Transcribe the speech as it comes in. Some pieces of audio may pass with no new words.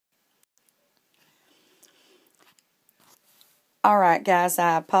Alright guys,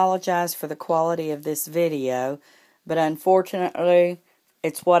 I apologize for the quality of this video, but unfortunately,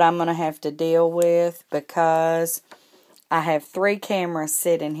 it's what I'm going to have to deal with because I have 3 cameras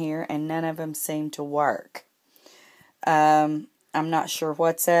sitting here and none of them seem to work. I'm not sure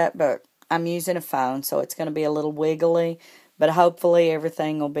what's up, but I'm using a phone, so it's going to be a little wiggly, but hopefully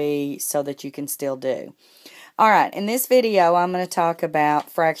everything will be so that you can still do. Alright, in this video, I'm going to talk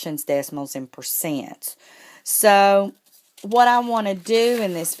about fractions, decimals, and percents. So, what I want to do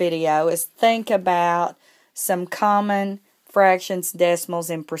in this video is think about some common fractions,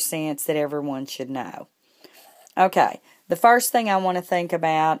 decimals, and percents that everyone should know. Okay, the first thing I want to think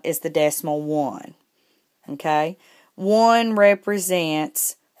about is the decimal 1. Okay, 1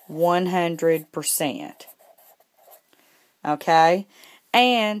 represents 100%. Okay,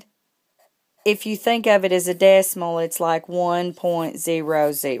 and if you think of it as a decimal, it's like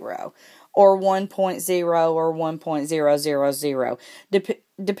 1.00 or 1.0 or 1.000,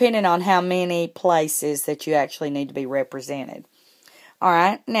 depending on how many places that you actually need to be represented.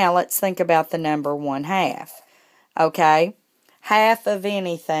 Alright, now let's think about the number 1/2. Okay, half of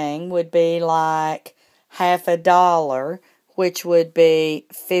anything would be like half a dollar, which would be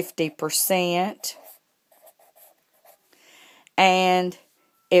 50%, and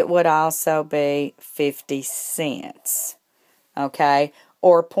it would also be 50 cents. Okay,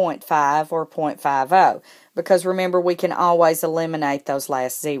 or 0.5 or 0.50, because remember, we can always eliminate those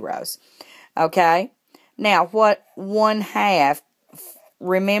last zeros. Okay, now what 1/2,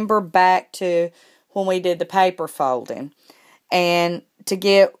 remember back to when we did the paper folding, and to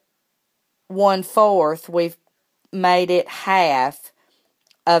get 1/4, we've made it half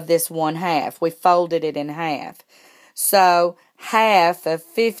of this 1/2. We folded it in half. So half of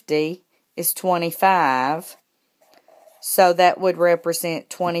 50 is 25. So that would represent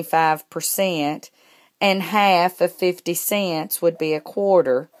 25%, and half of 50 cents would be a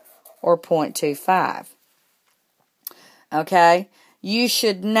quarter, or 0.25. Okay, you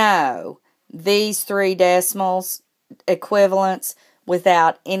should know these 3 decimals equivalents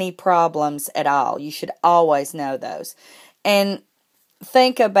without any problems at all. You should always know those. And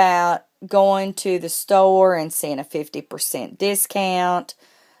think about going to the store and seeing a 50% discount,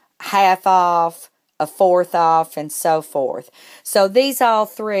 half off, a fourth off, and so forth. So these all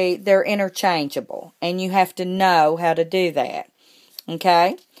 3, they're interchangeable, and you have to know how to do that.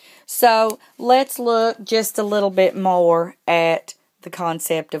 Okay? So let's look just a little bit more at the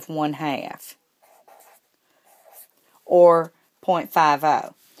concept of 1/2 or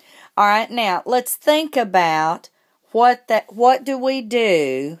 0.50. Alright, now let's think about what do we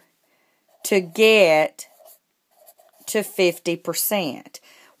do to get to 50%.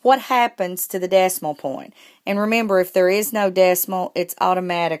 What happens to the decimal point? And remember, if there is no decimal, it's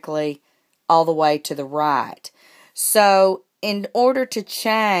automatically all the way to the right. So, in order to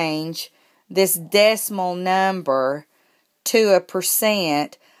change this decimal number to a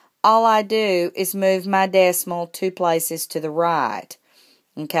percent, all I do is move my decimal 2 places to the right.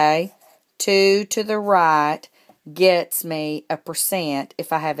 Okay? 2 to the right gets me a percent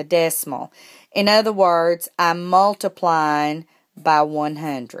if I have a decimal. In other words, I'm multiplying by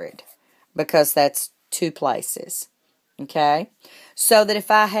 100, because that's 2 places. Okay, so that if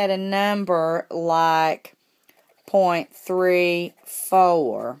I had a number like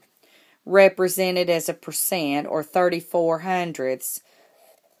 0.34 represented as a percent, or 34 hundredths,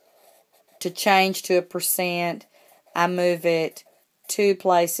 to change to a percent, I move it 2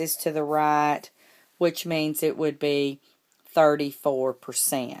 places to the right, which means it would be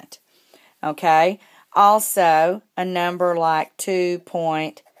 34%. Okay, also, a number like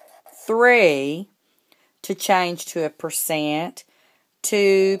 2.3, to change to a percent,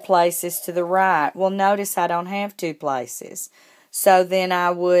 2 places to the right. Well, notice I don't have 2 places. So then I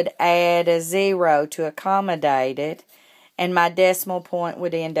would add a 0 to accommodate it, and my decimal point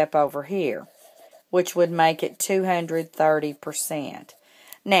would end up over here, which would make it 230%.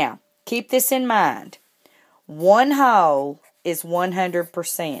 Now, keep this in mind. 1 whole is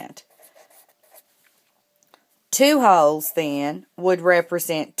 100%. 2 wholes, then, would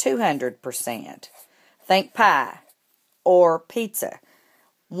represent 200%. Think pie or pizza.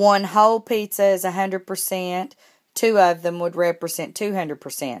 1 whole pizza is 100%. 2 of them would represent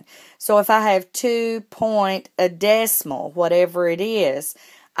 200%. So if I have 2 point a decimal, whatever it is,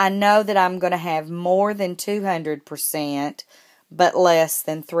 I know that I'm going to have more than 200%, but less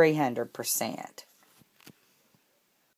than 300%.